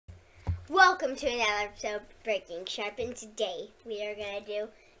Welcome to another episode of Breaking Sharp, and today we are going to do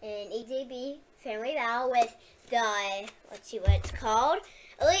an ETB family battle with the, let's see what it's called,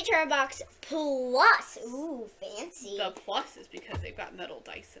 Elite Turbo Box Plus. Ooh, fancy. The plus is because they've got metal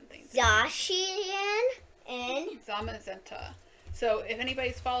dice and things. Zacian and Zamazenta. So if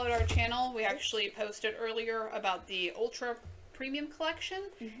anybody's followed our channel, we actually posted earlier about the Ultra Premium Collection.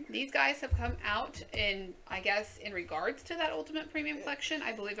 These guys have come out in, I guess, in regards to that Ultimate Premium Collection.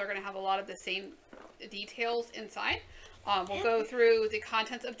 I believe they're going to have a lot of the same details inside. We'll go through the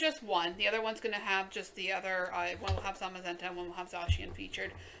contents of just one. The other one's going to have just the other, one will have Zamazenta and one will have Zacian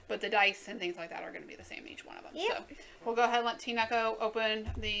featured. But the dice and things like that are going to be the same, each one of them. Yep. So we'll go ahead and let Tina go open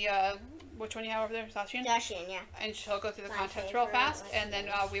the, which one you have over there? Zacian? Zacian, yeah. And she'll go through the contents real fast, and then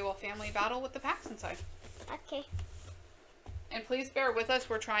we will family battle with the packs inside. Okay. And please bear with us.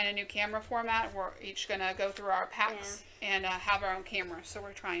 We're trying a new camera format. We're each going to go through our packs and have our own camera. So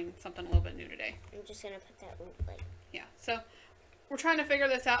we're trying something a little bit new today. I'm just going to put that like... Yeah, so we're trying to figure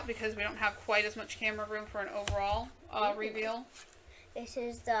this out because we don't have quite as much camera room for an overall reveal. This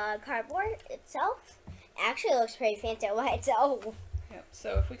is the cardboard itself. It actually looks pretty fancy by itself. Yep,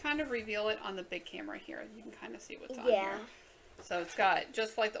 so if we kind of reveal it on the big camera here, you can kind of see what's on here. So it's got,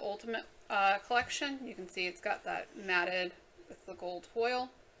 just like the Ultimate Collection, you can see it's got that matted with the gold foil.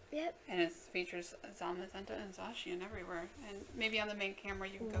 Yep. And it features Zamazenta and Zacian everywhere. And maybe on the main camera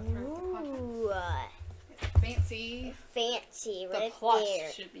you can go through the contents. Fancy. Fancy, the right plus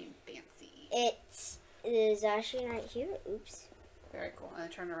there. should be fancy. It's the Zacian right here. Oops. Very cool. And I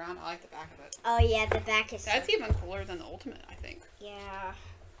turn around. I like the back of it. Oh yeah, the back is. That's even cooler than the Ultimate, I think. Yeah.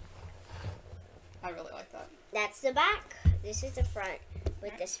 I really like that. That's the back. This is the front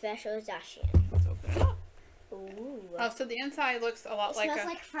with the special Zacian. Let's open it up. Ooh. Oh, so the inside looks a lot like a... It smells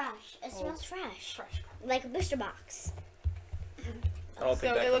like fresh. It smells fresh. Fresh. Like a booster box.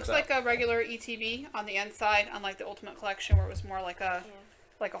 So it looks like a regular ETB on the inside, unlike the Ultimate Collection where it was more like a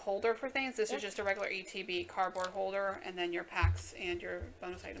holder for things. This is just a regular ETB cardboard holder, and then your packs and your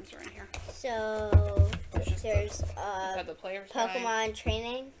bonus items are in here. So there's the player's Pokemon guide.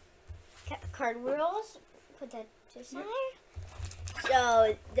 training card rules. Put that to the side.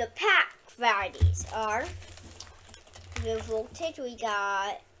 So the pack varieties are the voltage. We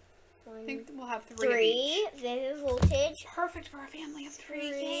got I think we'll have three of each. Vivid voltage. Perfect for a family of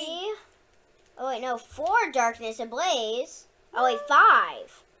three. Oh wait, no, 4 darkness ablaze. Oh wait,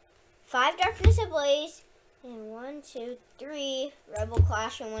 5. 5 darkness ablaze, and 1, 2, 3 rebel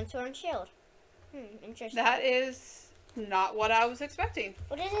clash and 1 sword and shield. Interesting. That is not what I was expecting.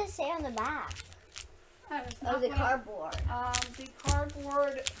 What does it say on the back? Oh, the cardboard. The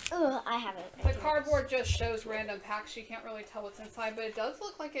cardboard. Ugh, I have it. The cardboard just shows random packs. You can't really tell what's inside, but it does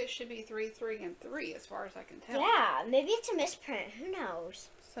look like it should be 3, 3, and 3 as far as I can tell. Yeah, maybe it's a misprint. Who knows?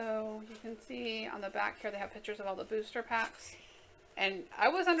 So you can see on the back here they have pictures of all the booster packs. And I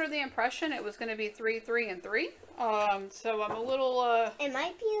was under the impression it was going to be 3, 3, and 3. So I'm a little... It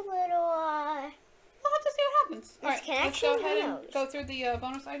might be a little... We'll have to see what happens. All right, let's go ahead and go through the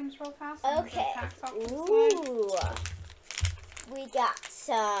bonus items real fast. Okay. Ooh. We got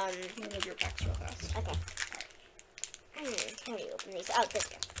some... Move your packs real fast. Okay. How do you open these? Oh,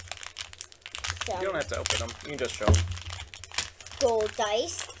 this one. So, you don't have to open them. You can just show them. Gold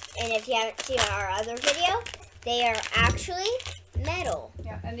dice. And if you haven't seen our other video, they are actually metal.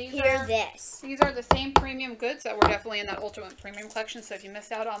 Yeah, and these These are the same premium goods that were definitely in that Ultimate Premium Collection. So if you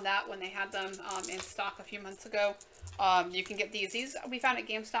missed out on that when they had them in stock a few months ago, you can get these. These we found at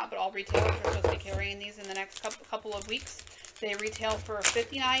GameStop, but all retailers are supposed to be carrying these in the next couple of weeks. They retail for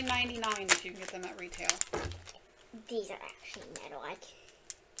 $59.99 if you can get them at retail. These are actually metal.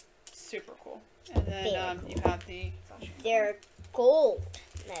 Super cool. And then you have the... They're gold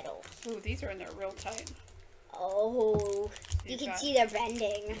metal. Ooh, these are in there real tight. Oh, you can see they're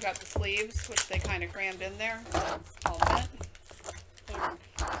bending. You've got the sleeves, which they kind of crammed in there. All bent. Yeah.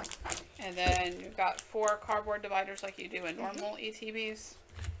 And then you've got 4 cardboard dividers like you do in normal ETBs.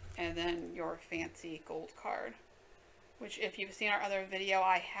 And then your fancy gold card. Which, if you've seen our other video,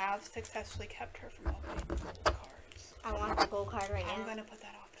 I have successfully kept her from opening the gold cards. I want the gold card right now. I'm going to put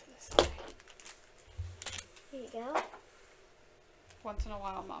that off to the side. Here you go. Once in a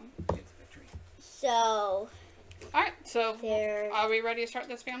while, Mom gets victory. So... Alright, so are we ready to start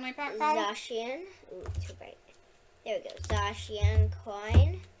this family pack battle? Zacian. Ooh, too bright. There we go. Zacian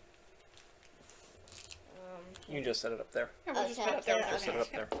coin. You can just set it up there. Yeah, we'll just put it up there. Just set it up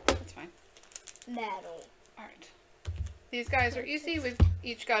there. That's fine. Metal. Alright. These guys are easy. We've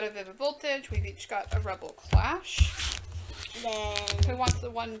each got a Vivid Voltage. We've each got a Rebel Clash. Then... Who wants the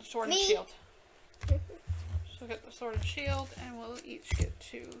one sword and shield? So we'll get the sword and shield, and we'll each get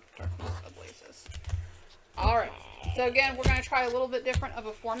 2 Darkness All right. So again, we're going to try a little bit different of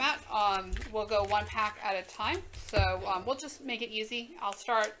a format. We'll go one pack at a time. So we'll just make it easy. I'll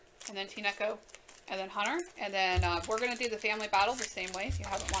start, and then Tineko, and then Hunter. And then we're going to do the family battle the same way if you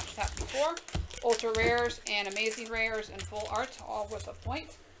haven't watched that before. Ultra rares and amazing rares and full art, all with a point.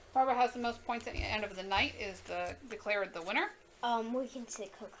 Whoever has the most points at the end of the night is declared the winner. We can see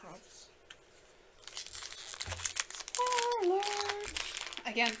code cards.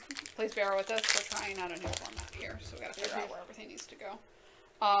 Again, please bear with us. We're trying out a new format here, so we got to figure out where everything needs to go.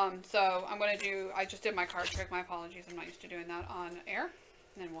 So I'm going to do, I just did my card trick. My apologies. I'm not used to doing that on air.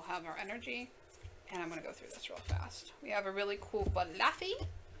 And then we'll have our energy. And I'm going to go through this real fast. We have a really cool Balafi,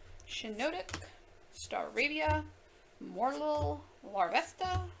 Shinodic, Staravia, Morlul,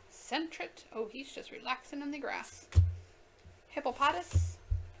 Larvesta, Centrit. Oh, he's just relaxing in the grass. Hippopotamus,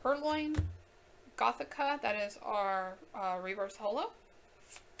 Purloin, Gothica, that is our reverse holo.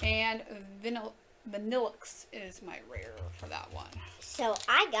 And Vanillix is my rare for that one. So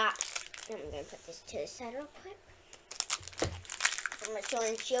I'm going to put this to the side real quick. From my Sword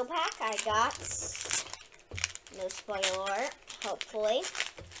and Shield pack, I got no spoiler, hopefully.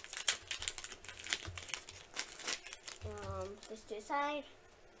 This to the side.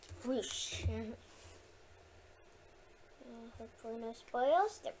 Whoosh. Hopefully no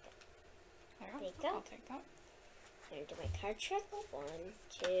spoils. There we go. I'll take that. I'm going to do my card trick. 1,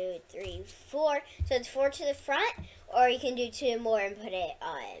 2, 3, 4. So it's 4 to the front, or you can do 2 more and put it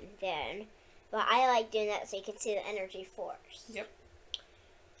on then. But I like doing that so you can see the energy force. Yep.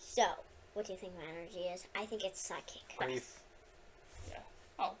 So, what do you think my energy is? I think it's psychic. Yeah.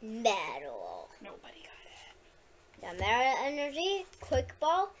 Oh. Metal. Nobody got it. The metal energy, quick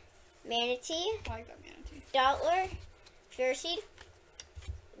ball, manatee, I like that manatee. Dottler, Fairyseed,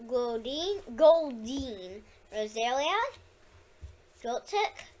 Goldeen, Rosalia,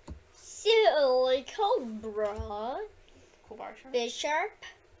 Joltik, Silly Cobra, Cool bar shark. Bisharp,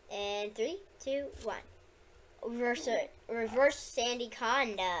 and 3, 2, 1. Reverse Sandy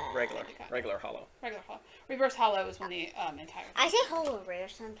Conda. Regular hollow. Regular hollow. Reverse hollow is when the entire thing. I say holo rare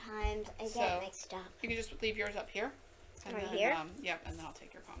sometimes. I So, get mixed up. You can just leave yours up here. And Right then, here? Yep, and then I'll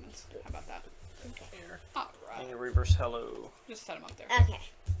take your comments. How about that? Okay. And Alright. your reverse hello. Just set them up there. Okay.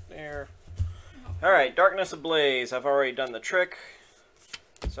 There. Alright, Darkness Ablaze. I've already done the trick.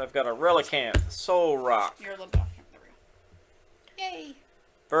 So I've got a Relicanth, Soul Rock, You're a little bit off camera. There we go. Yay!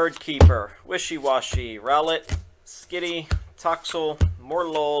 Bird Keeper, Wishy Washy, Rowlet, Skitty, Toxel,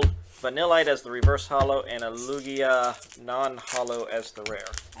 Morlul, Vanillite as the reverse hollow, and a Lugia non-hollow as the rare.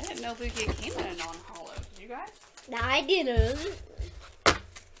 I didn't know Lugia came in a non-hollow. Did you guys? No, I didn't.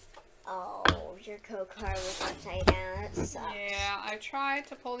 Oh, your code card was upside down. That sucks. Yeah, I tried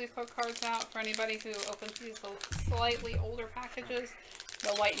to pull these code cards out for anybody who opens these slightly older packages. The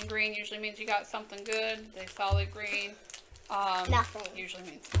white and green usually means you got something good. The solid green Nothing. usually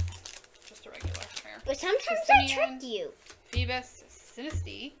means nothing. Just a regular rare. But sometimes Simeon, I trick you. Phoebus,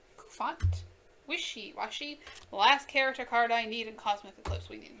 Sinistea, Font, Wishy Washy. The last character card I need in Cosmic Eclipse.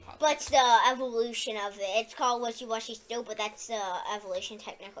 We need in Cosmic But it's the evolution of it. It's called Wishy Washy still, but that's the evolution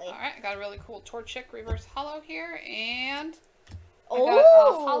technically. Alright, I got a really cool Torchic reverse hollow here, and I Oh! got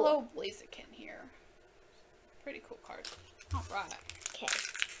a hollow Blaziken here. Pretty cool card. Alright. Okay.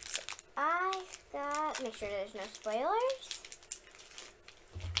 I got. Make sure there's no spoilers.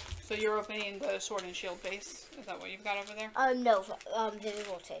 So you're opening the Sword and Shield base? Is that what you've got over there? No. Vivid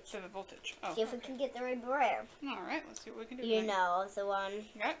Voltage. Vivid Voltage. Oh, See if we can get the rare. Alright, let's see what we can do. You tonight. know, the one.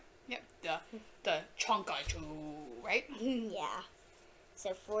 You got it? Yep. The Chonkaichu, right? Yeah.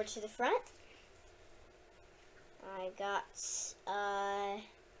 So 4 to the front. I got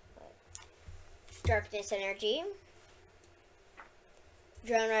Darkness Energy,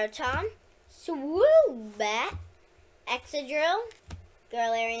 Dronoton, Swoobat, Exadrill,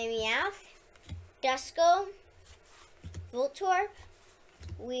 Galarian Meowth, Duskull, Voltorb,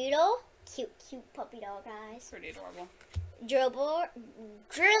 Weedle, cute puppy dog eyes, Pretty adorable. Drillbur,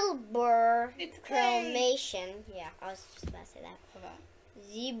 It's great. Chromation. Yeah, I was just about to say that. For that.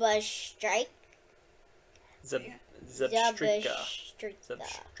 Zebra Strike. Zebstrika.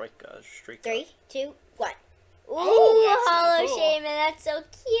 Strika. Strika. 3, 2, 1. Ooh, Oh, that's Hollow so cool. Shaman, that's so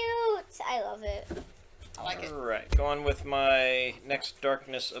cute. I love it. I like it. Alright, going with my next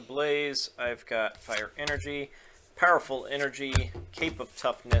Darkness Ablaze, I've got Fire Energy, Powerful Energy, Cape of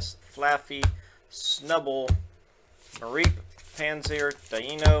Toughness, Flaffy, Snubble, Mareep, Panzer,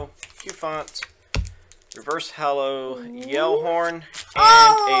 Dino, Cufant, Reverse Hollow, Yellhorn, and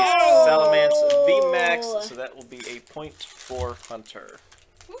a Salamence VMAX, so that will be a point for Hunter.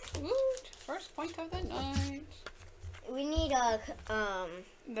 Woot, woot. First point of the night. We need a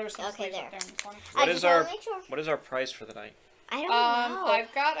There's some Okay, slaves there. up there in the corner. What is our price for the night? I don't know.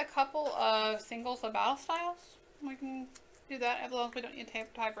 I've got a couple of singles of battle styles. We can do that as long as we don't need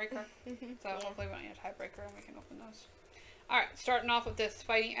a tiebreaker. So hopefully we don't need a tiebreaker and we can open those. Alright, starting off with this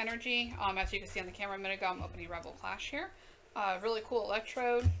fighting energy. As you can see on the camera a minute ago, I'm opening Rebel Clash here. Really cool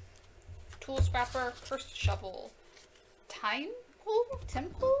electrode. Tool Scrapper, Cursed Shovel. Temple.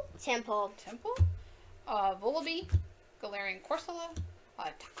 Volibee. Galarian Corsola.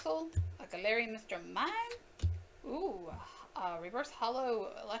 Taxel. A Galarian Mr. Mime. Ooh. Reverse Hollow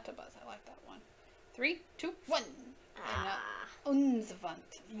Electabuzz. I like that one. 3, 2, 1.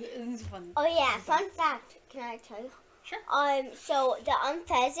 Unzvant. Oh yeah, fun fact. Can I tell you? Sure. So the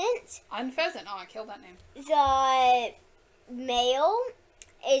Unpheasant. Unpheasant. Oh, I killed that name. The male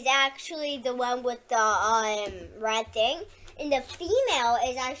is actually the one with the red thing, and the female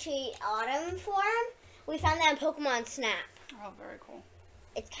is actually autumn form. We found that in Pokemon Snap. Oh, very cool.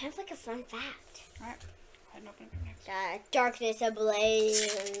 It's kind of like a fun fact. All right. Go ahead and open it next. Darkness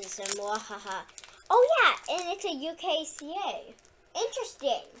Ablaze and mwahaha. Oh yeah, and it's a UKCA.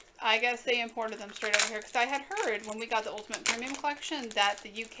 Interesting. I guess they imported them straight over here because I had heard when we got the Ultimate Premium Collection that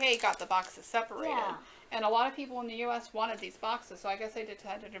the UK got the boxes separated. Yeah. And a lot of people in the US wanted these boxes, so I guess they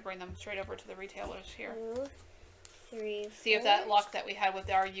decided to bring them straight over to the retailers here. 2, 3, 4. See if that luck that we had with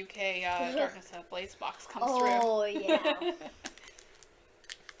our UK Darkness Ablaze box comes through. Oh yeah.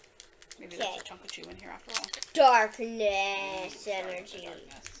 Maybe there's a chunk of chew in here after all. Darkness energy.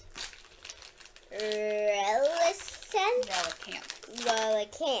 Darkness. Relicent.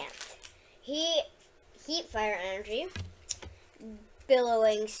 Relicant. Heat fire energy.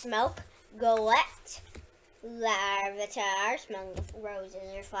 Billowing smoke. Galette. Larvitar. Smelling of roses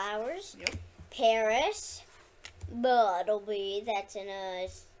or flowers. Yep. Paris. Buttlebee. That's in a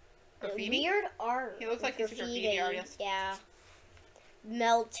Graffiti? weird art. He looks like he's a graffiti artist. Yeah.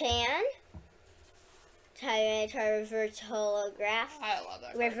 Meltan. Tyranitar reverse holograph. I love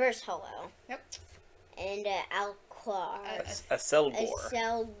that. Reverse holo. Yep. And Alclar. A Selgor.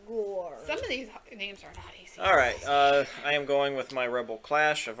 Selgor. Some of these names are not easy. Alright, I am going with my Rebel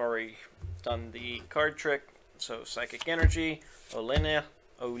Clash. I've already done the card trick. So, Psychic Energy, Oleana,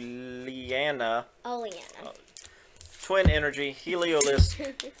 Twin Energy, Heliolisk,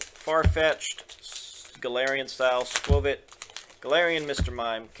 Farfetch'd, Galarian Style, Skwovet, Galarian Mr.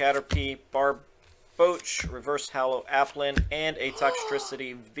 Mime, Caterpie, Barboach, Reverse Hollow Applin, and a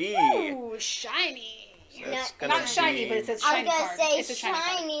Toxtricity V. Ooh, shiny. So it's Not gonna Not shiny, be- but it says I shiny was gonna card. say It's a shiny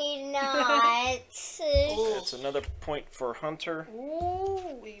card. shiny, not. That's another point for Hunter. Ooh,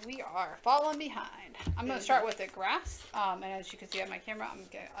 we are falling behind. I'm going to start with the grass. And as you can see on my camera, I'm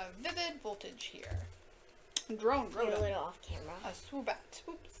getting a Vivid Voltage here. Drone You're a Rotom. little off camera. A Swoobat.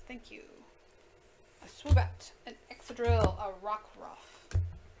 Oops, thank you. A Swoobat. An Excadrill. A Rockruff.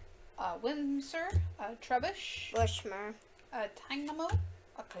 A Whimsir. A Trebuch. Bushmer. A Tynamo.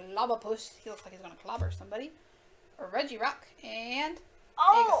 A Clobberpuss. He looks like he's going to clobber somebody. A Regirock. And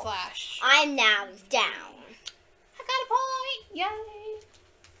Oh! Egg Slash. I'm now down. I got a point! Yay!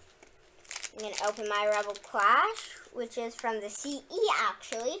 I'm gonna open my Rebel Clash, which is from the CE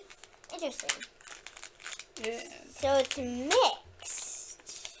actually. Interesting. Yeah. So it's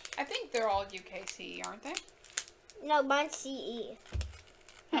mixed. I think they're all UKC, aren't they? No, mine's CE.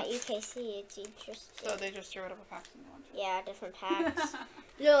 At UKC, it's interesting. So they just threw it up a pack and they want to. Yeah, different packs.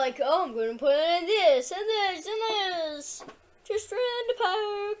 They're like, oh, I'm gonna put in this and this and this. Just random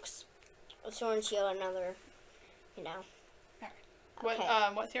packs. Sword and Shield, another, you know. What Okay.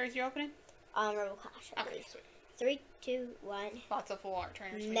 what series are you opening? Rebel Clash. I Okay, believe. sweet. 3, 2, 1. Lots of full art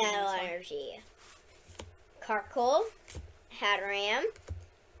trainers. Metal Energy. Carkol. Hatteram.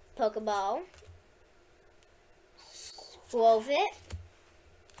 Pokeball. Skwovet.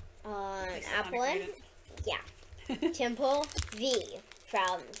 Applin. Yeah. Temple. V.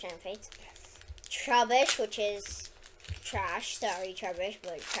 Proud Face. Yes. Trubbish, which is trash. Sorry, Trubbish,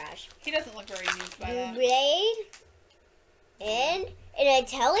 but trash. He doesn't look very amused by that. Blade. And an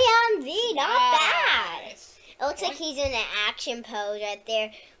Inteleon V. Not bad. Nice. It looks like he's in an action pose right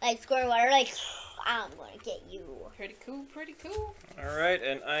there. Like scoring water, like, I'm gonna get you. Pretty cool, pretty cool. Alright,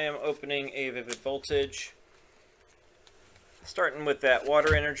 and I am opening a Vivid Voltage. Starting with that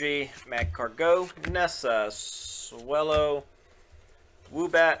Water Energy, Magcargo, Nessa, Swellow,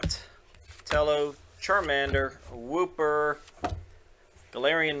 Woobat, Tello, Charmander, Wooper,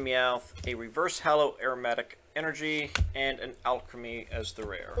 Galarian Meowth, a Reverse Hollow Aromatic Energy, and an Alchemy as the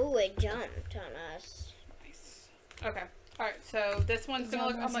rare. Ooh, it jumped on us. Nice. Okay. Alright, so this one's going to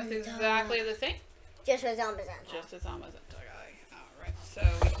look almost exactly the same. Just for Zombazanta. Just as Amazon. Okay. Alright, so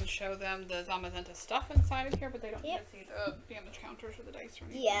we can show them the Zamazenta stuff inside of here, but they don't need to see the damage counters or the dice or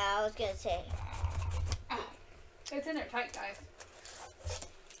anything. Yeah, I was gonna say. It's in there tight, guys.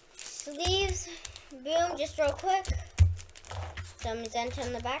 Sleeves, boom, just real quick. Zamazenta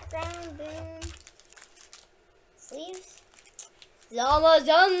in the background, boom. Sleeves.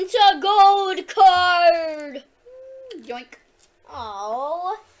 Zamazenta gold card! Yoink.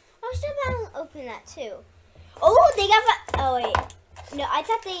 Oh, I was still about to open that too. Oh, they got. Oh wait, no, I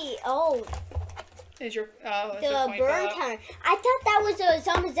thought they. Oh, Is your the burn counter. I thought that was a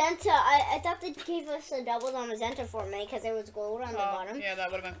Zamazenta. I thought they gave us a double Zamazenta for me because there was gold on the bottom. Yeah,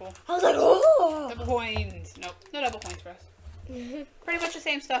 that would have been cool. I was like, oh. Double coins. Nope, no double coins for us. Pretty much the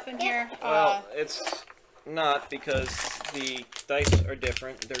same stuff in here. Well, it's not because the dice are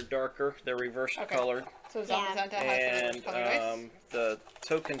different. They're darker. They're reverse colored. So Zamazenta has the color dice. The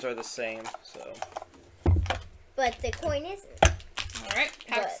tokens are the same. So. But the coin isn't. All right,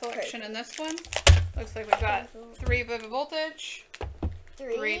 pack selection in this one. Looks like we've got 3 Vivid Voltage,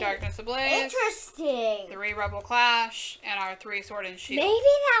 3 Darkness Ablaze, Interesting. 3 Rebel Clash, and our 3 Sword and Shield. Maybe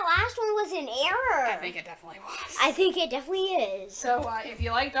that last one was an error. I think it definitely was. I think it definitely is. So if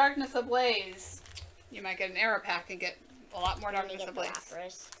you like Darkness Ablaze, you might get an error pack and get a lot more Darkness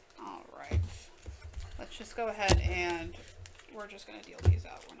Ablaze. All right. Let's just go ahead and we're just going to deal these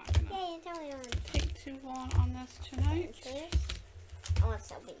out. We're not going to take too long on this tonight. I want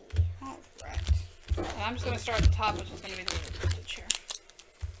somebody. All right. And I'm just going to start at the top, which is going to be the voltage here.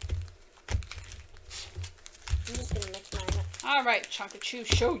 I'm just going to mix mine up. All right, Chunk of Chew,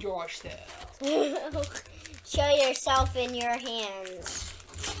 show yourself. Show yourself in your hands.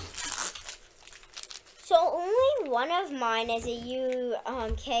 So only one of mine is a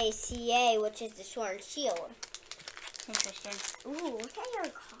UKCA, which is the Sword and Shield. Interesting. Ooh, look at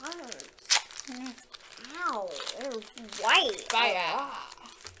your cards. Mm. Ow, they're white. Fire.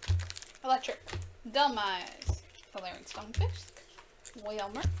 Electric. Dulmise. Valerian Stonefish.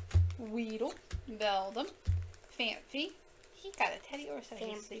 Whalmer. Weedle. Beldum. Fancy. He got a Teddy Ursa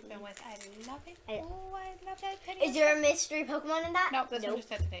he's sleeping with. I love it. Oh, I love that Teddy Ursa. Is there a mystery Pokemon in that? Nope, this one just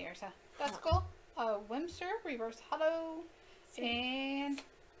had Teddy Ursa. That's cool. Whimsir. Reverse Hollow. And...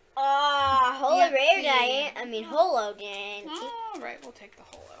 Holo Rare Giant. I mean, Holo Giant. Alright, we'll take the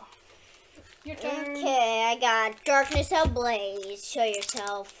Holo. Your turn. Okay, I got Darkness Ablaze. Show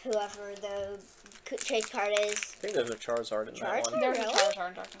yourself, whoever the chase card is. I think there's a Charizard in that one. There's Really? a Charizard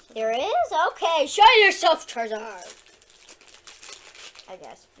in Darkness. There is? Okay, show yourself, Charizard. I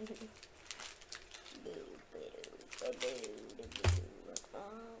guess.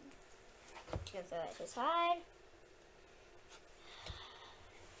 Get that to the side.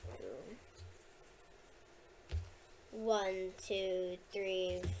 1, 2,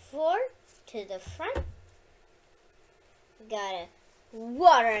 3, 4 to the front. Got a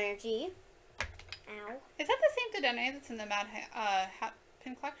water energy. Ow. Is that the same Dedenne that's in the Mad Hat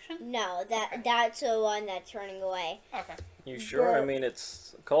Pin collection? No, that's the one that's running away. Okay. You sure? I mean,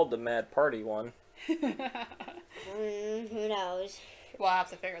 it's called the Mad Party one. Who knows? We'll have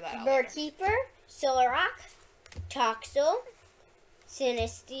to figure that out. Birdkeeper, Solrock, Toxel,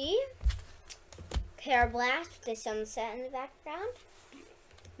 Sinistea, Parablast with the sunset in the background,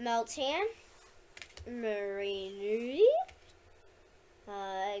 Meltan, Marie,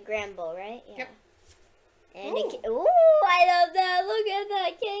 Granbull, right? Yeah. Yep. And ooh, I love that. Look at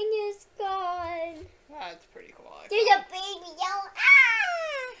that. King is gone. That's pretty cool. There's a baby yellow.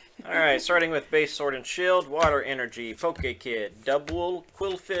 Ah! Alright, starting with base Sword and Shield, Water Energy, Pokekid, Double,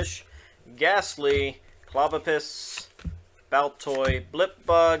 Quillfish, Ghastly, Clobopus, Baltoy,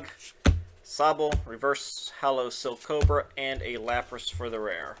 Blipbug, Sobble, Reverse Hollow Silk Cobra, and a Lapras for the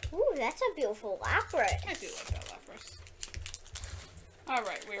rare. Ooh, that's a beautiful Lapras. I do like that Lapras.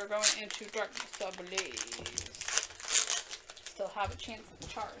 Alright, we are going into Darkness Ablaze. Still have a chance at the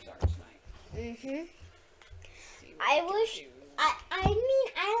Charizard tonight. I wish... I mean,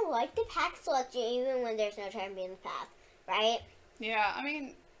 I like the pack selection even when there's no champion in the path, right? Yeah, I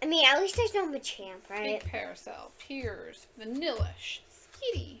mean, at least there's no Machamp, right? Big Paracel, Piers, Vanillish,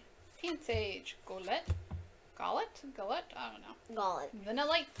 Skitty, Pansage, Golett, I don't know. Golett.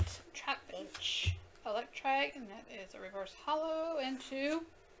 Vanillite, Trapinch, Electrike, and that is a reverse hollow into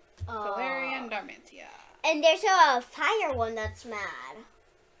Galarian Darmantia. And there's a fire one that's mad.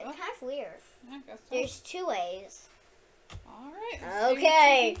 It's kind of weird. I guess so. There's 2 ways. Alright.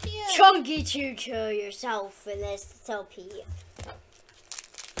 Okay. Chunky Chew, show yourself in this LP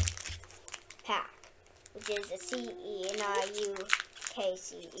pack, which is a CE, not a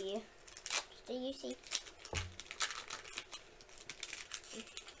UKCE. Just a UC.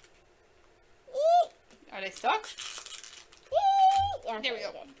 Are they stuck? Yeah, There we go.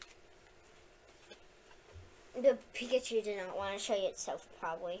 okay. The Pikachu did not want to show you itself,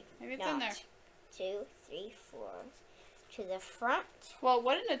 probably. Maybe it's not. in there. 2, 3, 4. To the front. Well,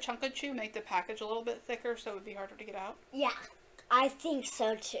 wouldn't a Chunkachu make the package a little bit thicker so it would be harder to get out? Yeah, I think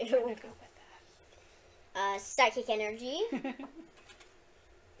so too. I'm gonna go with Psychic Energy.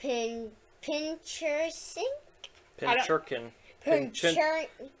 Pincherchin. Pinchurkin. Pincherchin.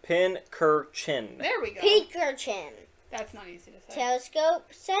 There we go. Pincherchin. That's not easy to say.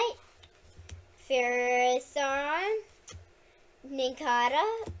 Telescope Sight. Ferrothorn. Ninkata.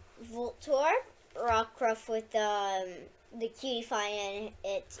 Voltorb. Rockruff with the cutify in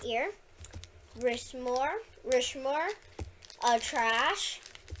its ear. Rishmore. Trash.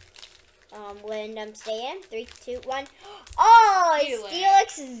 Wind I'm staying. 3, 2, 1. Oh, it's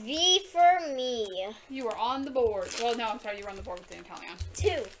Steelix V for me. You were on the board. Well, no, I'm sorry. You were on the board with Dan Callion.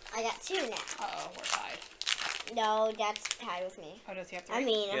 2. I got 2 now. Uh-oh, we're tied. No, that's tied with me. Oh, does he have 3? I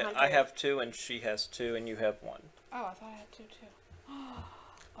mean, Yeah, 100. I have 2 and she has 2 and you have 1. Oh, I thought I had 2 too.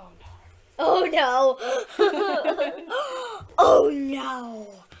 Oh no. Oh no. Oh no.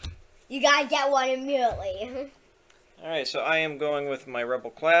 You gotta get one immediately. Alright, so I am going with my Rebel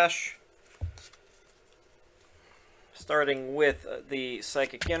Clash. Starting with the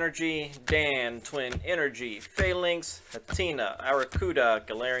Psychic Energy, Dan, Twin Energy, Phalanx, Hatina, Aracuda,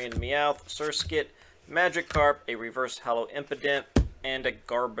 Galarian Meowth, Surskit, Magikarp, a Reverse Hollow Impidimp, and a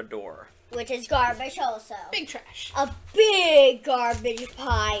Garbodor. Which is garbage also. Big trash. A big garbage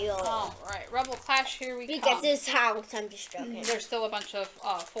pile. Alright, Rebel Clash, here we Because come. this house, I'm just joking. There's still a bunch of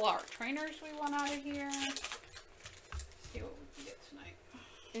full art trainers we want out of here. Let's see what we can get tonight.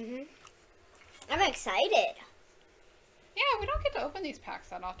 I'm excited. Yeah, we don't get to open these packs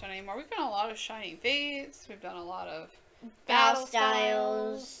that often anymore. We've done a lot of Shiny Fates. We've done a lot of Battle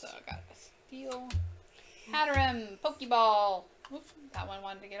Styles. So I got a Steel. Hatterim, Pokeball. Oops, that one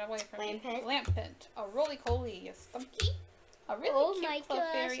wanted to get away from me. Lampent, a Roly-Poly, a Stunky, a really cute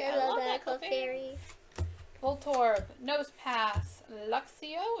Clefairy. I love that Clefairy. Voltorb, Nosepass,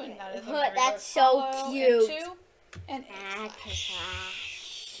 Luxio, and that is a That's so cute. And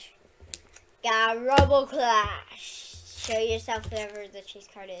Got Rebel Clash. Show yourself whatever the chase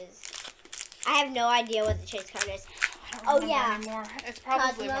card is. I have no idea what the chase card is. I don't remember anymore. It's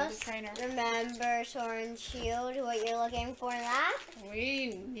probably one of the trainers. Remember Sword and Shield, what you're looking for in that?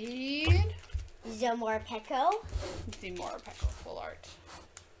 We need Zomorpeko. Zomorpeko full art.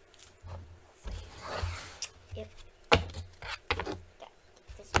 Yep.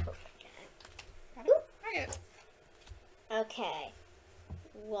 Okay.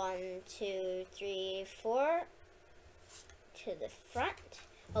 1, 2, 3, 4. To the front.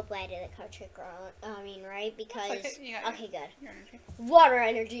 Hopefully I did the card trick wrong. I mean, right? Because okay, good. Water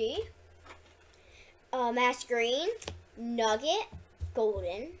Energy. Masquerine. Nugget.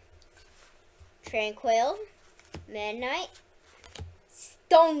 Golden. Tranquil. Midnight.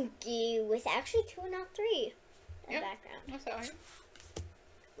 Stunky with actually 2 and not 3 in the background. What's that here?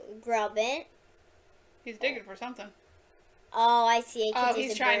 Grubbin. He's digging for something. Oh, I see. Oh,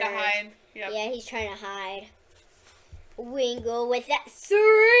 he's trying to hide. Yep. Yeah, he's trying to hide. Wingle with that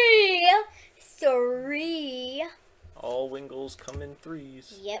 3. All Wingles come in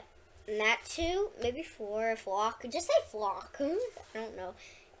 3s. Yep. And that 2, maybe 4. Flock. Just say Flock. I don't know.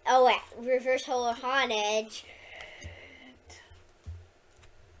 Oh, wait. Reverse Holo Honedge.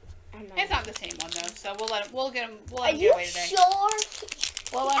 It's not the same one though, so we'll let him get Are away you today. sure?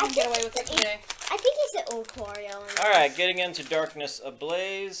 We'll let him get away with it today. I think he's an Lucario. Alright, getting into Darkness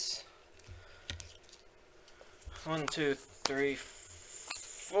Ablaze. 1, 2, 3,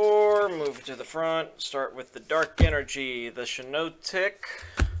 4. Move to the front. Start with the Dark Energy, the Shiinotic,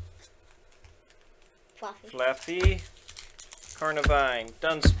 Fluffy, Carnivine,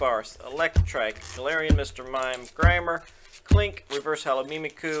 Dunsparce, Electrike, Galarian Mr. Mime, Grimer, Clink, Reverse Hollow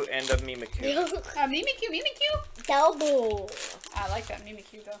Mimikyu, and a Mimikyu. Mimikyu? Double. I like that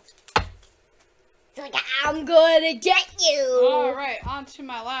Mimikyu though. It's like, I'm gonna get you. Alright, on to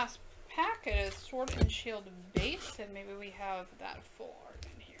my last pack. It is Sword and Shield base, and maybe we have that full art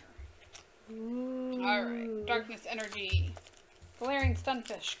in here. Alright, Darkness Energy, Galarian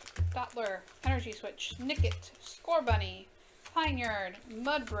Stunfish, Dottler, Energy Switch, Nickit, Scorbunny, Pineyard,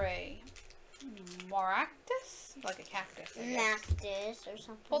 Mudbray, Maractus, like a cactus. Mactus or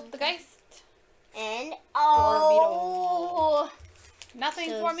something. Poltergeist. And Nothing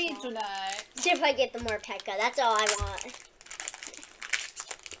so for me sad. tonight. See if I get the more Pekka. That's all I want.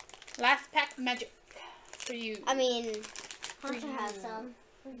 Last pack magic for you. I mean, Hunter has some.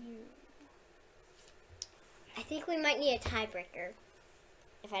 For you. I think we might need a tiebreaker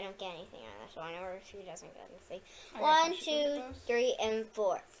if I don't get anything out of this one, or if he doesn't get anything. 1, 2, 3, and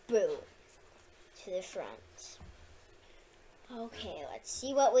 4. Boom. to the front. Okay, let's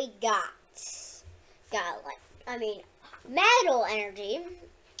see what we got. Metal Energy,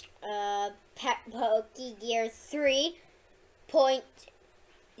 Pokegear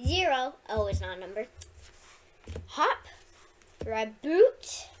 3.0. Oh, it's not numbered. Hop,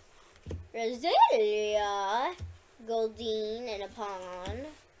 Reboot, Roselia, Goldeen in a pond,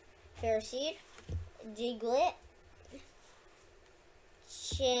 Ferroseed, Diglett,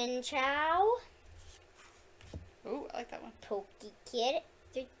 Chinchou, Ooh, I like that one. Pokekid.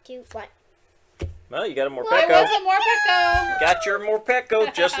 3, 2, 1. Well, you got a It Morpeko. was a Morpeko. Got your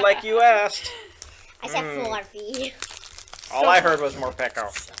Morpeko, just like you asked. I said Fluffy. All I heard was Morpeko.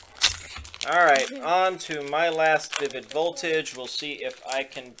 Alright, on to my last Vivid Voltage. We'll see if I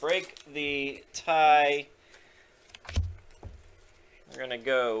can break the tie. We're going to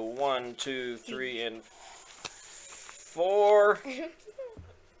go 1, 2, 3, and 4.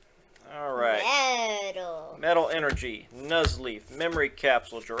 Alright. Metal Energy, Nuzleaf, Memory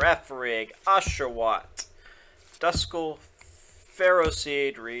Capsule, Girafarig, Oshawott, Duskull,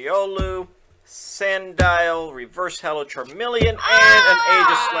 Ferroseed, Riolu, Sandile, Reverse Halo Charmeleon, and an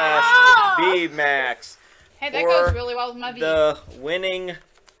Aegislash VMAX. Hey, that goes really well with my V. The winning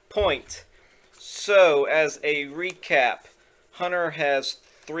point. So, as a recap, Hunter has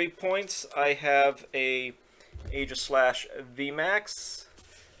 3 points. I have a Aegislash VMAX,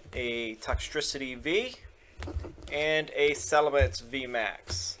 a Toxtricity V, and a Salamence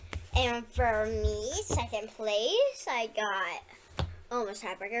VMAX. And for me, second place, I got almost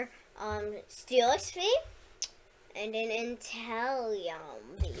tiebreaker. Steelix V, and an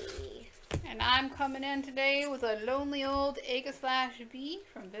Inteleon V. And I'm coming in today with a lonely old Aegislash V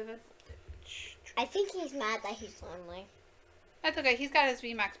from Vivid Voltage. I think he's mad that he's lonely. That's okay. He's got his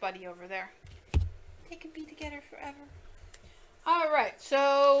VMAX buddy over there. They can be together forever. Alright,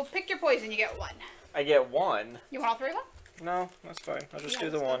 so pick your poison. You get 1. I get 1. You want all 3 of them? No, that's fine. I'll just Yeah, do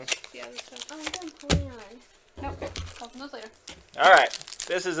the let's 1. go. Yeah, let's go. Oh, I'm done pulling on. Nope. Open those later. Alright,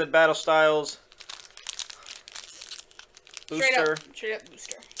 this is a Battle Styles Straight booster, up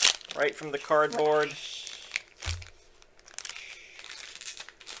booster. right from the cardboard.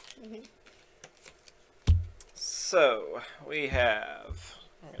 So, we have...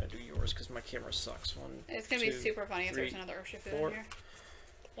 I'm going to do yours because my camera sucks. 1, It's going to be 2, super funny if 3, there's another Urshifu 4. in here.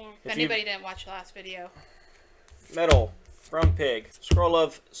 Yeah. If anybody didn't watch the last video. Metal, Grumpig,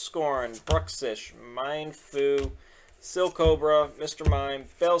 Scroll Scorn, Bruxish, Mindfu, Silcobra, Mr. Mime,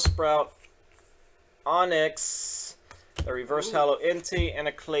 Bellsprout, Onyx, a Reverse Halo Inti, and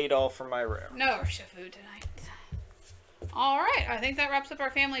a Claydol for my rare. No Urshifu tonight. Alright, I think that wraps up our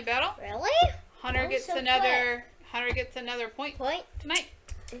family battle. Really? Hunter Oh, gets so another point Point tonight.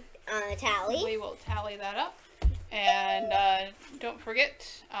 on the tally. We will tally that up. And don't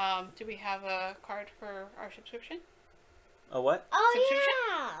forget, do we have a card for our subscription? A what? Oh, Subscription?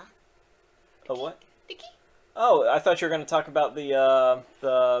 yeah. A what? Dicky? Oh, I thought you were going to talk about the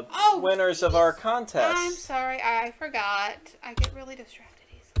winners of our contest. I'm sorry, I forgot. I get really distracted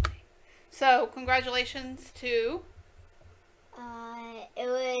easily. So, congratulations to It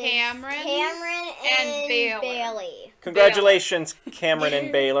was Cameron and Bailey. Congratulations, Cameron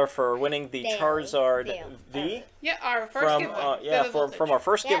and Baylor, for winning the Bailey. Charizard Bailey. V. Yeah, our first From giveaway. Vivid from Voltage. our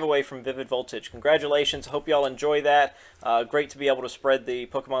first Yeah. giveaway from Vivid Voltage. Congratulations! Hope y'all enjoy that. Great to be able to spread the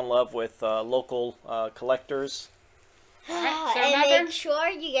Pokemon love with local collectors. Alright, so And remember, make sure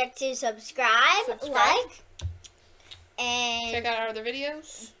you get to subscribe, like, and check out our other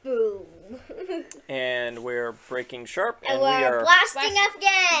videos. boom. And we're breaking sharp, And we we're are blasting up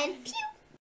again. Pew!